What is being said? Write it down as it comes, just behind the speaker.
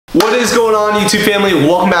What is going on, YouTube family?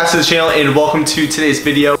 Welcome back to the channel and welcome to today's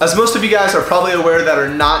video. As most of you guys are probably aware that are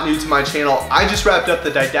not new to my channel, I just wrapped up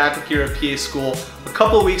the didactic year of PA school a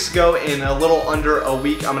couple of weeks ago. In a little under a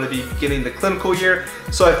week, I'm going to be beginning the clinical year.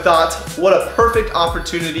 So I thought, what a perfect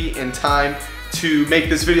opportunity and time to make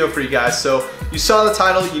this video for you guys. So you saw the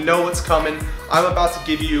title, you know what's coming. I'm about to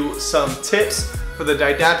give you some tips for the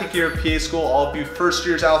didactic year of PA school. All of you first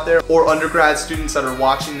years out there or undergrad students that are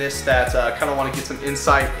watching this that kind of want to get some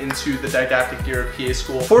insight into the didactic year of PA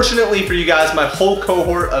school. Fortunately for you guys, my whole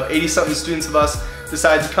cohort of 80-something students of us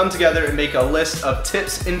decided to come together and make a list of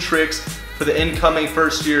tips and tricks for the incoming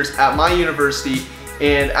first years at my university.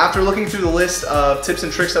 And after looking through the list of tips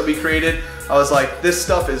and tricks that we created, I was like, this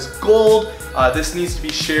stuff is gold. This needs to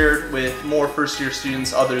be shared with more first year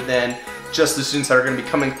students other than just the students that are going to be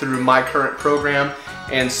coming through my current program.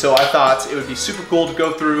 And so I thought it would be super cool to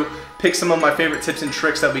go through, pick some of my favorite tips and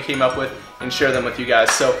tricks that we came up with and share them with you guys.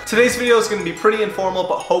 So today's video is going to be pretty informal,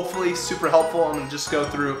 but hopefully super helpful. I'm going to just go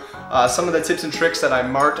through some of the tips and tricks that I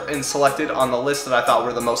marked and selected on the list that I thought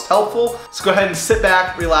were the most helpful. So go ahead and sit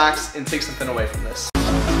back, relax, and take something away from this.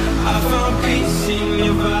 I found peace in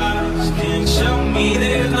your vibes, can't show me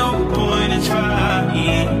there's no point in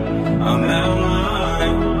trying. I'm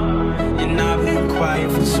outlined, and I've been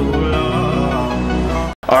quiet for so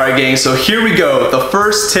long. Alright gang, so here we go. The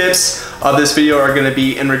first tips of this video are going to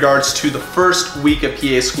be in regards to the first week of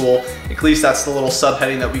PA school. At least that's the little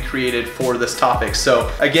subheading that we created for this topic.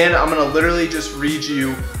 So again, I'm going to literally just read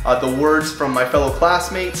you the words from my fellow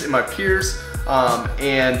classmates and my peers.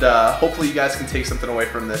 Hopefully you guys can take something away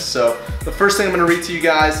from this. So the first thing I'm going to read to you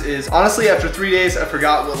guys is, honestly, after 3 days, I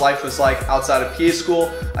forgot what life was like outside of PA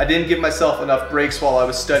school. I didn't give myself enough breaks while I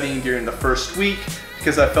was studying during the first week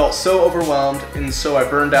because I felt so overwhelmed, and so I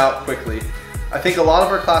burned out quickly. I think a lot of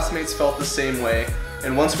our classmates felt the same way,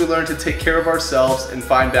 and once we learned to take care of ourselves and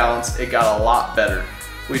find balance, it got a lot better.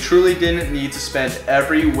 We truly didn't need to spend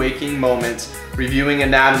every waking moment reviewing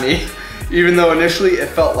anatomy, even though initially it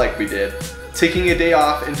felt like we did. Taking a day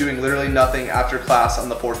off and doing literally nothing after class on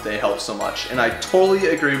the fourth day helps so much. And I totally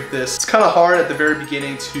agree with this. It's kind of hard at the very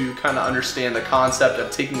beginning to kind of understand the concept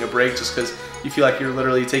of taking a break just because you feel like you're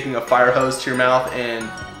literally taking a fire hose to your mouth and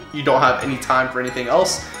you don't have any time for anything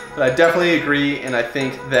else. But I definitely agree, and I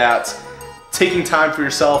think that taking time for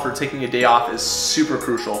yourself or taking a day off is super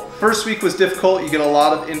crucial. First week was difficult. You get a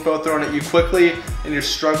lot of info thrown at you quickly and you're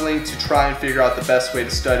struggling to try and figure out the best way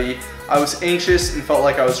to study. I was anxious and felt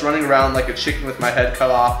like I was running around like a chicken with my head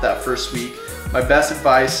cut off that first week. My best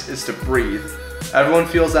advice is to breathe. Everyone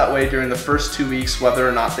feels that way during the first 2 weeks, whether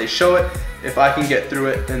or not they show it. If I can get through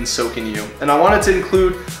it, then so can you. And I wanted to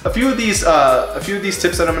include a few of these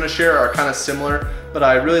tips that I'm going to share are kind of similar, but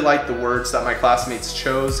I really like the words that my classmates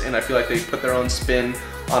chose, and I feel like they put their own spin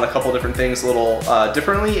on a couple different things a little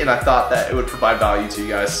differently, and I thought that it would provide value to you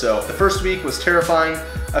guys. So the first week was terrifying.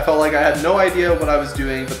 I felt like I had no idea what I was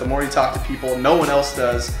doing, but the more you talk to people, no one else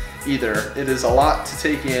does either. It is a lot to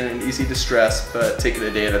take in and easy to stress, but take it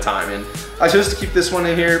a day at a time. And I chose to keep this one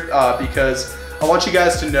in here because I want you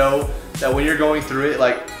guys to know that when you're going through it,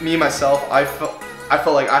 like me myself, I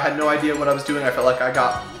felt like I had no idea what I was doing. I felt like I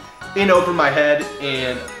got in over my head,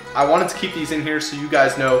 and I wanted to keep these in here so you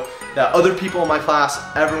guys know that other people in my class,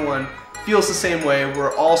 everyone feels the same way.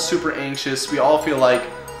 We're all super anxious. We all feel like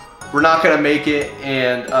we're not gonna make it,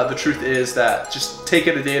 and the truth is that just take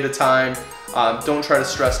it a day at a time. Don't try to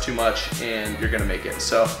stress too much and you're gonna make it.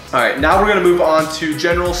 So, all right, now we're gonna move on to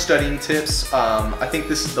general studying tips. I think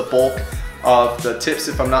this is the bulk of the tips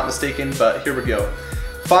if I'm not mistaken, but here we go.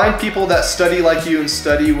 Find people that study like you and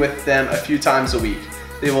study with them a few times a week.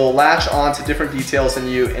 They will latch on to different details than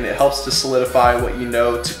you, and it helps to solidify what you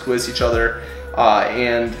know to quiz each other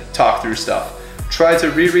and talk through stuff. Try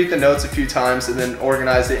to reread the notes a few times and then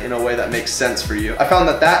organize it in a way that makes sense for you. I found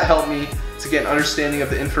that helped me to get an understanding of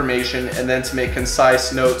the information and then to make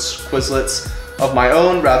concise notes, Quizlets of my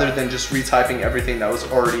own rather than just retyping everything that was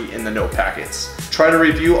already in the note packets. Try to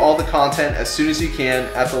review all the content as soon as you can,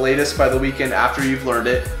 at the latest by the weekend after you've learned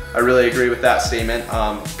it. I really agree with that statement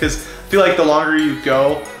because I feel like the longer you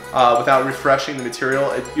go without refreshing the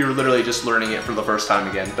material, you're literally just learning it for the first time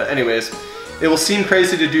again. But anyways, it will seem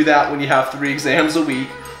crazy to do that when you have 3 exams a week,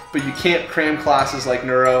 but you can't cram classes like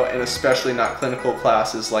neuro, and especially not clinical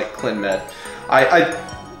classes like clin med.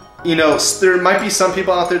 You know, there might be some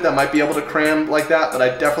people out there that might be able to cram like that, but I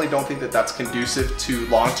definitely don't think that that's conducive to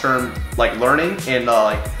long-term like learning and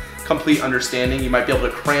like complete understanding. You might be able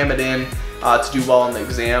to cram it in to do well on the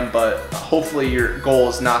exam, but hopefully your goal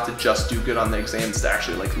is not to just do good on the exams, to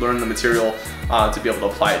actually like learn the material to be able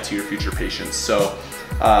to apply it to your future patients. So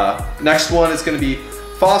next one is going to be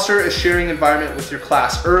Foster a sharing environment with your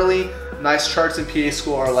class early. Nice charts in PA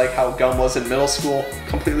school are like how gum was in middle school.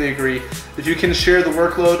 Completely agree. If you can share the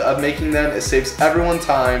workload of making them, it saves everyone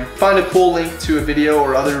time. Find a cool link to a video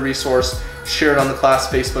or other resource, share it on the class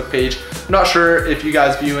Facebook page. I'm not sure if you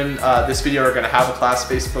guys viewing this video are gonna have a class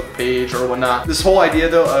Facebook page or whatnot. This whole idea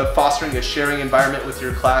though of fostering a sharing environment with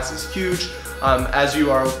your class is huge. As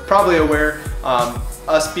you are probably aware,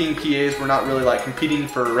 us being PAs, we're not really like competing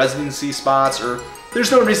for residency spots, or there's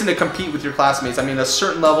no reason to compete with your classmates. I mean, a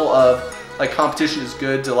certain level of like competition is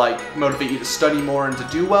good to like motivate you to study more and to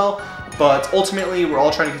do well, but ultimately we're all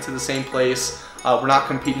trying to get to the same place. We're not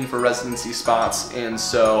competing for residency spots, and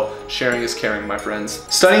so sharing is caring, my friends.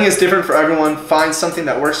 Studying is different for everyone. Find something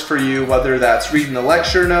that works for you, whether that's reading the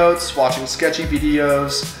lecture notes, watching sketchy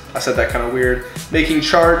videos, I said that kind of weird, making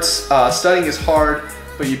charts. Studying is hard,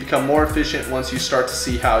 but you become more efficient once you start to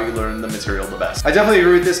see how you learn the material the best. I definitely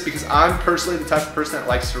agree with this because I'm personally the type of person that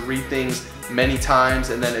likes to read things many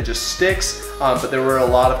times and then it just sticks. But there were a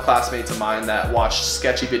lot of classmates of mine that watched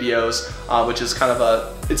sketchy videos, which is kind of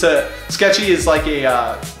sketchy is like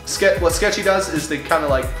what sketchy does is they kind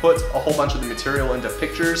of like put a whole bunch of the material into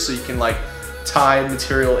pictures so you can like tie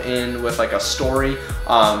material in with like a story.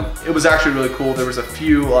 It was actually really cool. There was a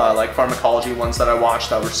few like pharmacology ones that I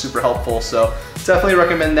watched that were super helpful, so definitely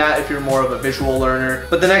recommend that if you're more of a visual learner.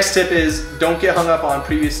 But the next tip is don't get hung up on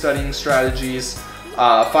previous studying strategies.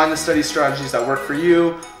 Find the study strategies that work for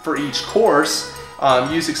you for each course.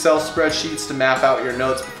 Use Excel spreadsheets to map out your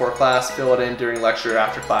notes before class, fill it in during lecture or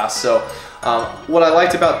after class. So what I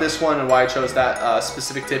liked about this one and why I chose that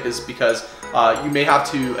specific tip is because you may have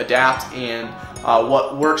to adapt, and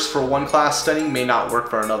what works for one class studying may not work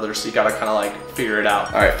for another, so you gotta kind of like figure it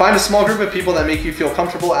out. All right, find a small group of people that make you feel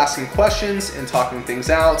comfortable asking questions and talking things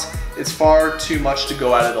out. It's far too much to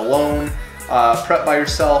go at it alone. Prep by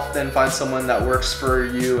yourself, then find someone that works for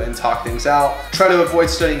you and talk things out. Try to avoid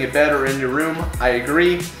studying in bed or in your room. I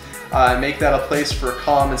agree. Make that a place for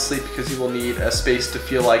calm and sleep because you will need a space to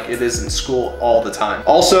feel like it is in school all the time.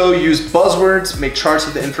 Also, use buzzwords, make charts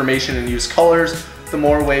of the information, and use colors. The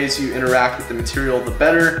more ways you interact with the material, the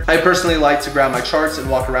better. I personally like to grab my charts and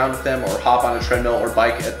walk around with them, or hop on a treadmill or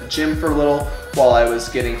bike at the gym for a little while I was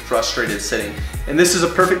getting frustrated sitting. And this is a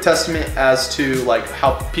perfect testament as to like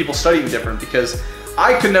how people study different, because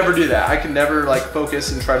I could never do that. I could never like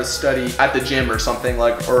focus and try to study at the gym or something,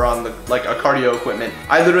 like, or on the like a cardio equipment.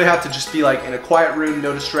 I literally have to just be like in a quiet room,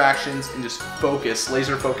 no distractions, and just focus,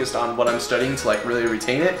 laser focused on what I'm studying to like really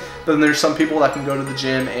retain it. But then there's some people that can go to the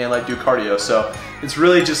gym and like do cardio. So it's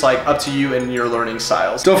really just like up to you and your learning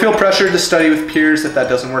styles. Don't feel pressured to study with peers if that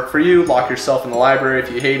doesn't work for you. Lock yourself in the library if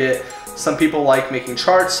you hate it. Some people like making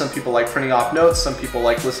charts, some people like printing off notes, some people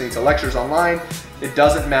like listening to lectures online. It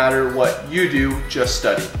doesn't matter what you do, just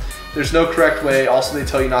study. There's no correct way. Also, they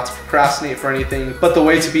tell you not to procrastinate for anything, but the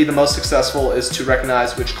way to be the most successful is to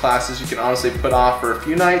recognize which classes you can honestly put off for a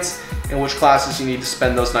few nights and which classes you need to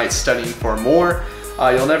spend those nights studying for more.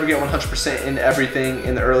 You'll never get 100% in everything,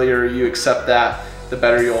 and the earlier you accept that, the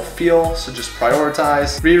better you'll feel, so just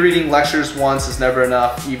prioritize. Rereading lectures once is never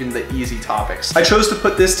enough, even the easy topics. I chose to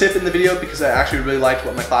put this tip in the video because I actually really liked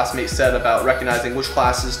what my classmates said about recognizing which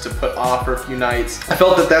classes to put off for a few nights. I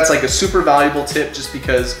felt that that's like a super valuable tip just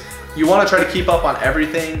because you want to try to keep up on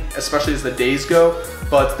everything, especially as the days go,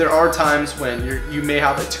 but there are times when you may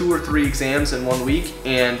have like 2 or 3 exams in 1 week,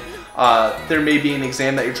 and there may be an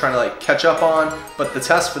exam that you're trying to like catch up on, but the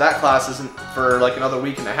test for that class isn't for like another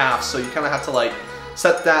week and a half, so you kind of have to like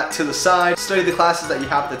set that to the side, study the classes that you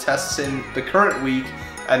have the tests in the current week,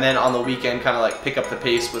 and then on the weekend kind of like pick up the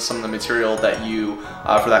pace with some of the material that you,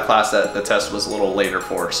 for that class that the test was a little later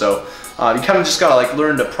for. So you kind of just gotta like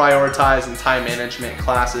learn to prioritize and time management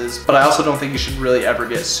classes, but I also don't think you should really ever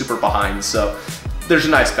get super behind, so there's a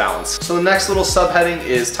nice balance. So the next little subheading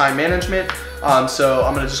is time management. So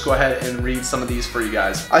I'm gonna just go ahead and read some of these for you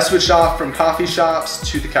guys. I switched off from coffee shops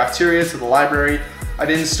to the cafeteria to the library. I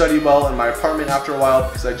didn't study well in my apartment after a while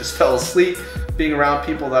because I just fell asleep. Being around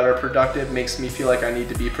people that are productive makes me feel like I need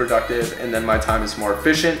to be productive, and then my time is more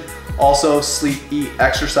efficient. Also, sleep, eat,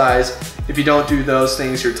 exercise. If you don't do those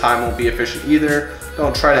things, your time won't be efficient either.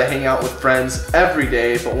 Don't try to hang out with friends every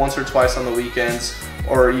day, but once or twice on the weekends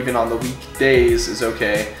or even on the weekdays is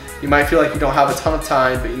okay. You might feel like you don't have a ton of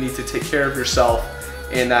time, but you need to take care of yourself,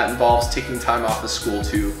 and that involves taking time off of school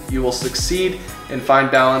too. You will succeed and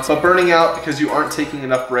find balance, but burning out because you aren't taking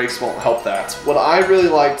enough breaks won't help that. What I really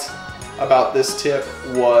liked about this tip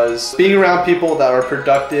was being around people that are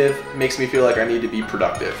productive makes me feel like I need to be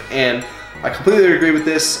productive. And I completely agree with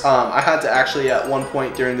this. I had to actually at one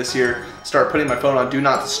point during this year start putting my phone on Do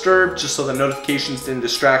Not Disturb just so the notifications didn't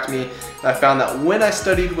distract me. And I found that when I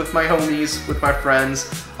studied with my homies, with my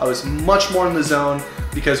friends, I was much more in the zone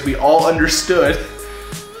because we all understood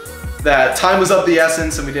that time was of the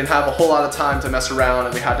essence and we didn't have a whole lot of time to mess around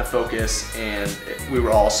and we had to focus, and we were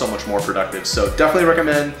all so much more productive. So definitely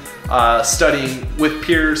recommend studying with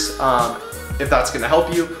peers if that's gonna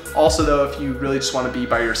help you. Also though, if you really just wanna be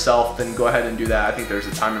by yourself, then go ahead and do that. I think there's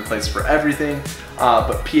a time and place for everything,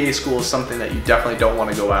 but PA school is something that you definitely don't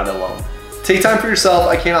wanna go at alone. Take time for yourself.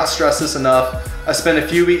 I cannot stress this enough. I spent a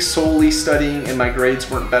few weeks solely studying and my grades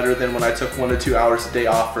weren't better than when I took 1 to 2 hours a day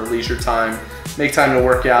off for leisure time. Make time to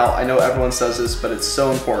work out. I know everyone says this, but it's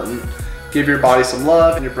so important. Give your body some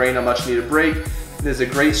love and your brain a much needed break. It is a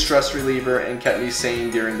great stress reliever and kept me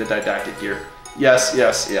sane during the didactic year. Yes,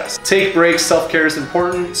 yes, yes. Take breaks. Self-care is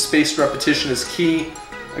important. Spaced repetition is key.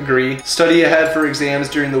 Agree. Study ahead for exams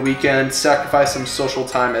during the weekend. Sacrifice some social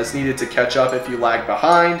time as needed to catch up if you lag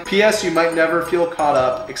behind. P.S. You might never feel caught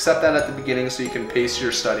up. Accept that at the beginning so you can pace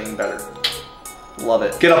your studying better. Love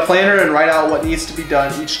it. Get a planner and write out what needs to be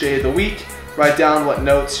done each day of the week. Write down what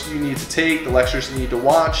notes you need to take, the lectures you need to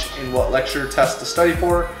watch, and what lecture test to study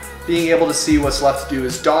for. Being able to see what's left to do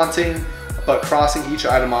is daunting, but crossing each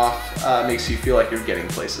item off makes you feel like you're getting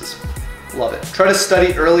places. Love it. Try to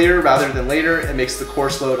study earlier rather than later. It makes the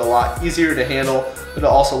course load a lot easier to handle, but it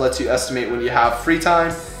also lets you estimate when you have free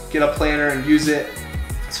time. Get a planner and use it.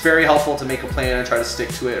 It's very helpful to make a plan and try to stick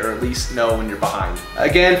to it, or at least know when you're behind.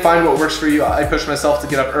 Again, find what works for you. I push myself to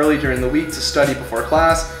get up early during the week to study before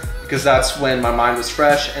class, because that's when my mind was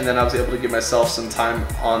fresh, and then I was able to give myself some time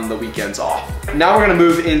on the weekends off. Now we're gonna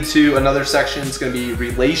move into another section. It's gonna be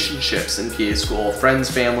relationships in PA school, friends,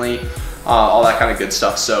 family, all that kind of good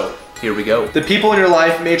stuff. So here we go. The people in your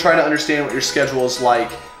life may try to understand what your schedule is like,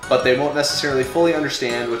 but they won't necessarily fully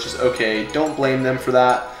understand, which is okay. Don't blame them for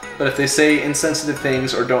that. But if they say insensitive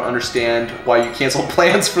things or don't understand why you canceled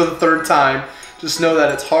plans for the 3rd time, just know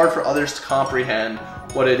that it's hard for others to comprehend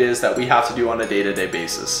what it is that we have to do on a day-to-day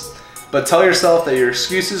basis. But tell yourself that your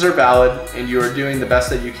excuses are valid and you are doing the best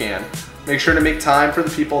that you can. Make sure to make time for the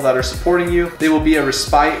people that are supporting you. They will be a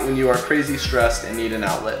respite when you are crazy stressed and need an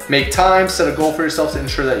outlet. Make time, set a goal for yourself to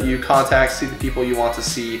ensure that you see the people you want to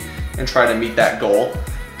see and try to meet that goal.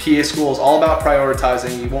 PA school is all about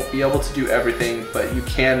prioritizing. You won't be able to do everything, but you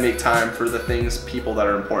can make time for the people that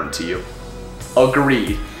are important to you.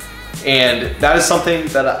 Agreed. And that is something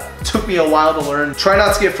that took me a while to learn. Try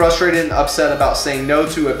not to get frustrated and upset about saying no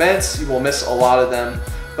to events. You will miss a lot of them,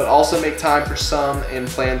 but also make time for some and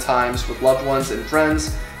plan times with loved ones and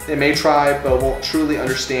friends. They may try, but won't truly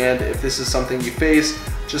understand if this is something you face.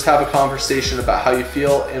 Just have a conversation about how you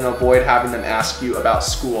feel and avoid having them ask you about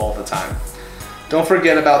school all the time. Don't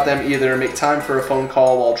forget about them either. Make time for a phone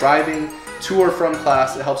call while driving to or from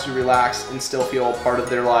class. It helps you relax and still feel a part of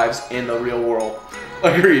their lives in the real world.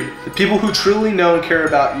 Agreed. The people who truly know and care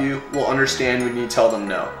about you will understand when you tell them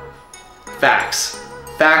no. Facts.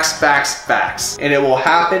 Facts, facts, facts. And it will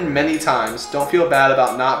happen many times. Don't feel bad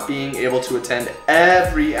about not being able to attend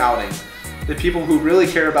every outing. The people who really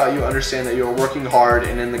care about you understand that you are working hard,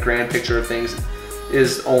 and in the grand picture of things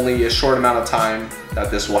is only a short amount of time that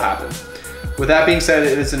this will happen. With that being said,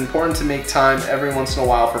 it is important to make time every once in a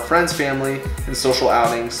while for friends, family, and social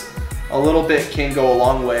outings. A little bit can go a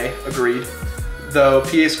long way. Agreed. Though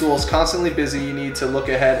PA school is constantly busy, you need to look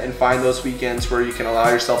ahead and find those weekends where you can allow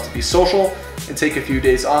yourself to be social and take a few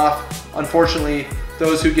days off. Unfortunately,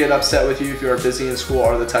 those who get upset with you if you are busy in school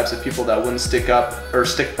are the types of people that wouldn't stick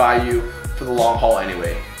by you for the long haul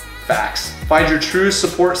anyway. Facts. Find your true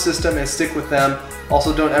support system and stick with them.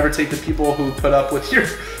 Also, don't ever take the people who put up with your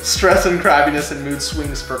stress and crabbiness and mood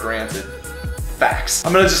swings for granted. Facts.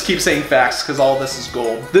 I'm gonna just keep saying facts because all this is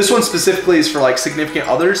gold. This one specifically is for like significant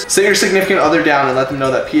others. Sit your significant other down and let them know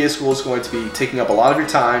that PA school is going to be taking up a lot of your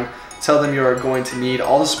time. Tell them you are going to need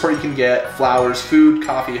all the support you can get: flowers, food,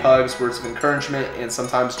 coffee, hugs, words of encouragement, and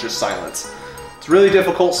sometimes just silence. It's really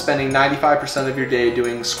difficult spending 95% of your day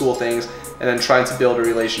doing school things and then trying to build a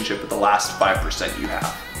relationship with the last 5% you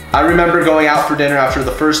have. I remember going out for dinner after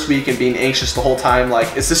the first week and being anxious the whole time,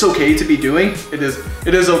 like, is this okay to be doing? It is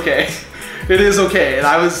okay. It is okay. And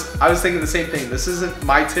I was thinking the same thing. This isn't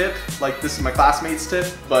my tip, like this is my classmate's tip,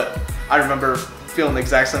 but I remember feeling the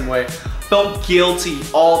exact same way. Felt guilty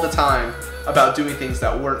all the time about doing things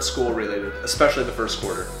that weren't school related, especially the first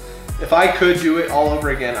quarter. If I could do it all over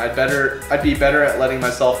again, I'd be better at letting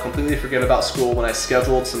myself completely forget about school when I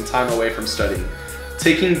scheduled some time away from studying.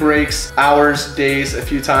 Taking breaks, hours, days, a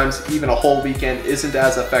few times, even a whole weekend isn't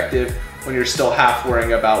as effective when you're still half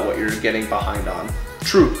worrying about what you're getting behind on.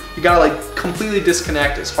 True. You gotta like completely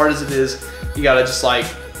disconnect. As hard as it is, you gotta just like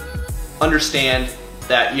understand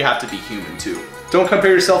that you have to be human too. Don't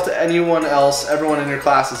compare yourself to anyone else. Everyone in your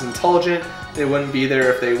class is intelligent. They wouldn't be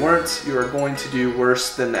there if they weren't. You are going to do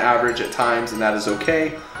worse than the average at times, and that is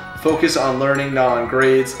okay. Focus on learning, not on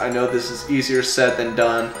grades. I know this is easier said than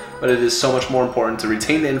done, but it is so much more important to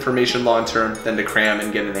retain the information long term than to cram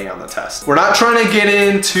and get an A on the test. We're not trying to get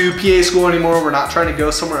into PA school anymore. We're not trying to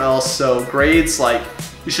go somewhere else. So grades, like,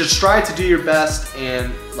 you should strive to do your best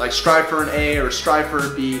and like strive for an A or strive for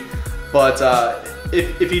a B. But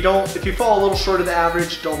if you fall a little short of the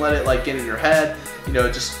average, don't let it like get in your head. You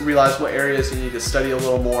know, just realize what areas you need to study a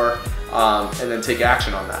little more and then take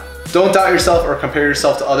action on that. Don't doubt yourself or compare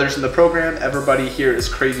yourself to others in the program. Everybody here is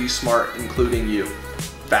crazy smart, including you.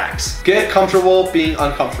 Facts. Get comfortable being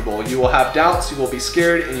uncomfortable. You will have doubts, you will be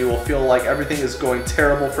scared, and you will feel like everything is going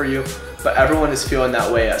terrible for you, but everyone is feeling that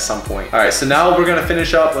way at some point. All right, so now we're gonna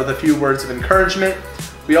finish up with a few words of encouragement.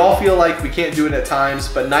 We all feel like we can't do it at times,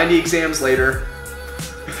 but 90 exams later,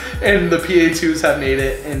 and the PA2s have made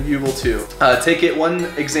it, and you will too. Take it one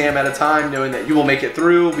exam at a time, knowing that you will make it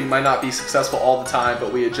through. We might not be successful all the time,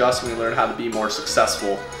 but we adjust and we learn how to be more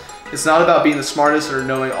successful. It's not about being the smartest or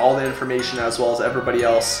knowing all the information as well as everybody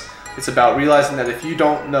else. It's about realizing that if you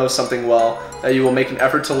don't know something well, that you will make an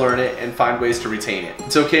effort to learn it and find ways to retain it.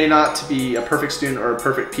 It's okay not to be a perfect student or a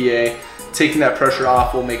perfect PA. Taking that pressure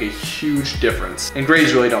off will make a huge difference. And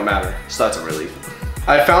grades really don't matter, so that's a relief.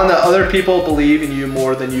 I found that other people believe in you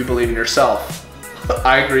more than you believe in yourself.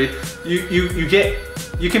 I agree.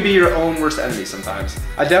 You can be your own worst enemy sometimes.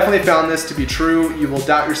 I definitely found this to be true. You will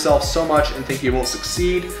doubt yourself so much and think you won't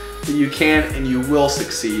succeed, but you can and you will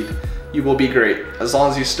succeed. You will be great. As long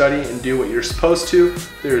as you study and do what you're supposed to,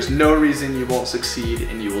 there is no reason you won't succeed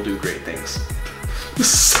and you will do great things.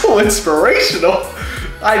 This is so inspirational.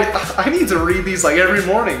 I need to read these like every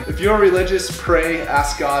morning. If you're religious, pray,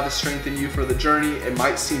 ask God to strengthen you for the journey. It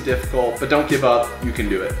might seem difficult, but don't give up, you can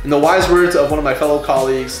do it. In the wise words of one of my fellow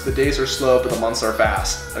colleagues, the days are slow, but the months are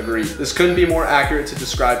fast. Agreed. This couldn't be more accurate to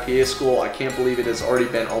describe PA school. I can't believe it has already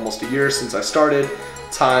been almost a year since I started.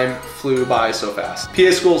 Time flew by so fast.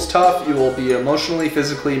 PA school is tough. You will be emotionally,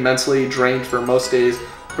 physically, mentally drained for most days,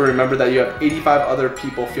 but remember that you have 85 other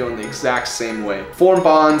people feeling the exact same way. Form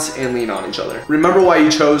bonds and lean on each other. Remember why you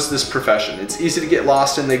chose this profession. It's easy to get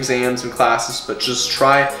lost in the exams and classes, but just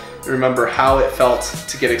try and remember how it felt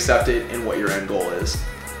to get accepted and what your end goal is.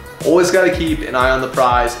 Always gotta keep an eye on the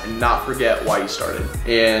prize and not forget why you started.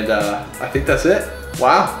 And I think that's it.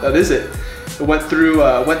 Wow, that is it. I went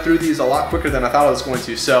through these a lot quicker than I thought I was going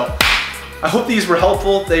to, so I hope these were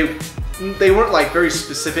helpful. They weren't like very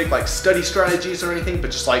specific like study strategies or anything,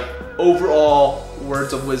 but just like overall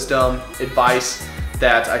words of wisdom, advice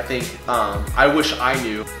that I think I wish I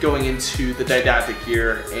knew going into the didactic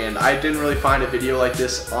year. And I didn't really find a video like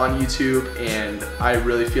this on YouTube, and I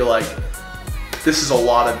really feel like this is a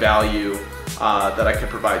lot of value that I can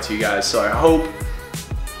provide to you guys. So I hope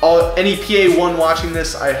any PA1 watching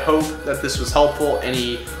this, I hope that this was helpful.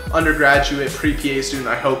 Any undergraduate pre-PA student,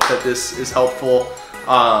 I hope that this is helpful.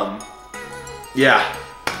 Yeah,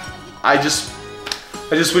 I just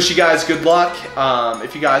wish you guys good luck.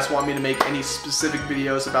 If you guys want me to make any specific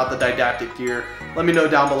videos about the didactic year, let me know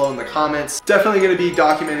down below in the comments. Definitely going to be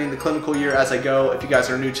documenting the clinical year as I go. If you guys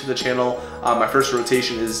are new to the channel, my first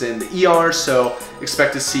rotation is in the ER, so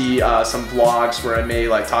expect to see some vlogs where I may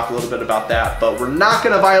like talk a little bit about that, but we're not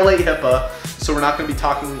going to violate HIPAA. So we're not going to be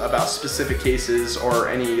talking about specific cases or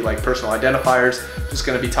any like personal identifiers, just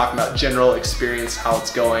going to be talking about general experience, how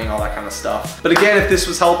it's going, all that kind of stuff. But again, if this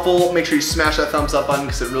was helpful, make sure you smash that thumbs up button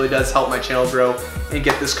because it really does help my channel grow and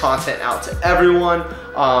get this content out to everyone.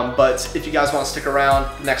 But if you guys want to stick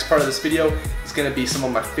around, the next part of this video is going to be some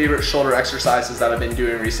of my favorite shoulder exercises that I've been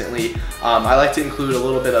doing recently. I like to include a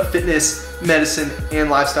little bit of fitness, medicine,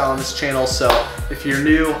 and lifestyle on this channel, so if you're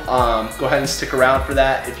new, go ahead and stick around for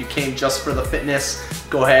that. If you came just for the fitness,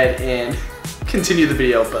 go ahead and continue the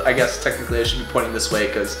video, but I guess technically I should be pointing this way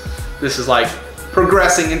because this is like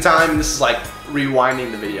progressing in time, and this is like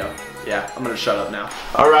rewinding the video. Yeah, I'm gonna shut up now.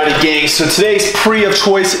 Alrighty gang, so today's pre of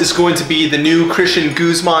choice is going to be the new Christian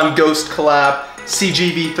Guzman Ghost collab,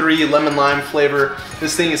 CGV3 lemon lime flavor.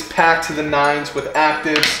 This thing is packed to the nines with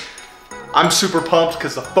actives. I'm super pumped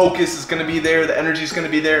because the focus is gonna be there, the energy is gonna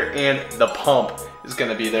be there, and the pump is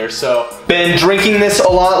gonna be there. So, been drinking this a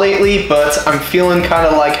lot lately, but I'm feeling kind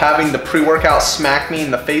of like having the pre-workout smack me in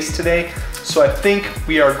the face today. So I think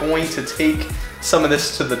we are going to take some of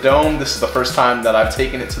this to the dome. This is the first time that I've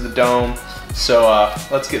taken it to the dome. So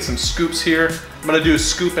let's get some scoops here. I'm gonna do a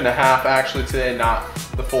scoop and a half actually today, not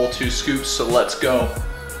the full 2 scoops, so let's go.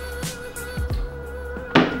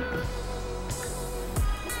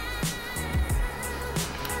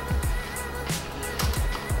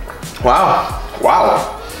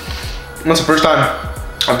 Wow. That's the first time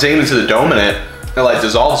I'm taking it to the dome and it like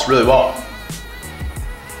dissolves really well.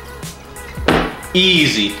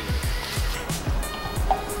 Easy.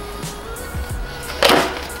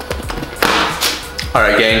 All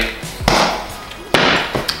right, gang.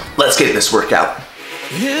 Let's get this workout.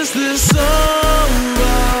 Is this over?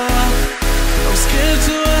 I'm scared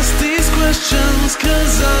to ask these questions,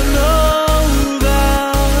 'cause I know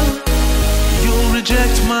that you'll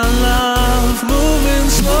reject my love. Moving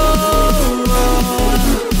slower,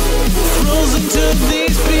 frozen to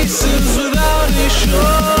these pieces without a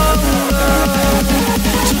shoulder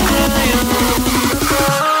to cry on.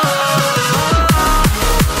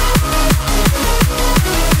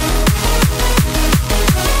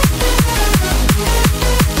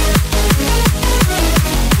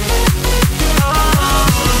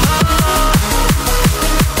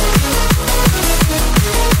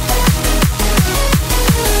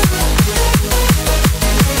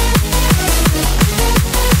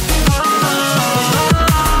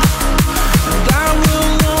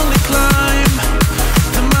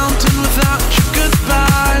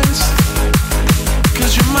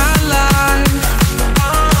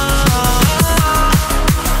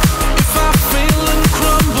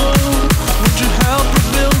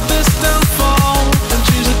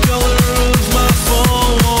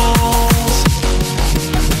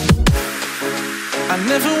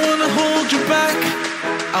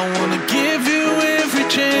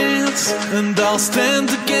 And I'll stand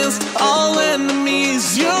against all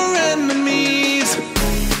enemies, your enemies.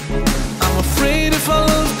 I'm afraid if I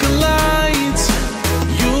look alight,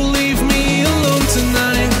 you'll leave me alone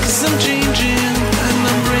tonight. 'Cause I'm changing and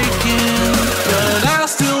I'm breaking, but I'll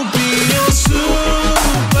still be your superhero.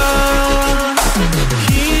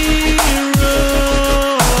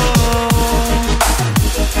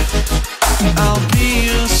 I'll be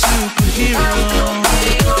your superhero.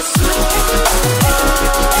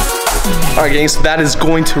 All right, gang, so that is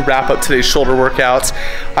going to wrap up today's shoulder workouts.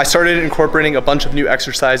 I started incorporating a bunch of new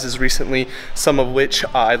exercises recently, some of which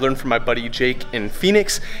I learned from my buddy Jake in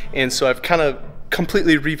Phoenix. And so I've kind of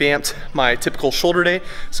completely revamped my typical shoulder day.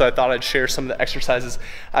 So I thought I'd share some of the exercises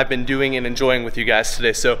I've been doing and enjoying with you guys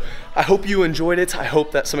today. So I hope you enjoyed it. I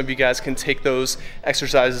hope that some of you guys can take those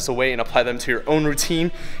exercises away and apply them to your own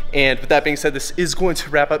routine. And with that being said, this is going to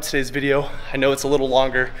wrap up today's video. I know it's a little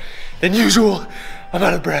longer than usual. I'm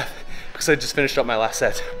out of breath because I just finished up my last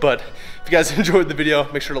set. But if you guys enjoyed the video,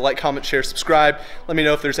 make sure to like, comment, share, subscribe. Let me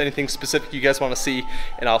know if there's anything specific you guys want to see,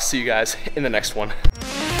 and I'll see you guys in the next one.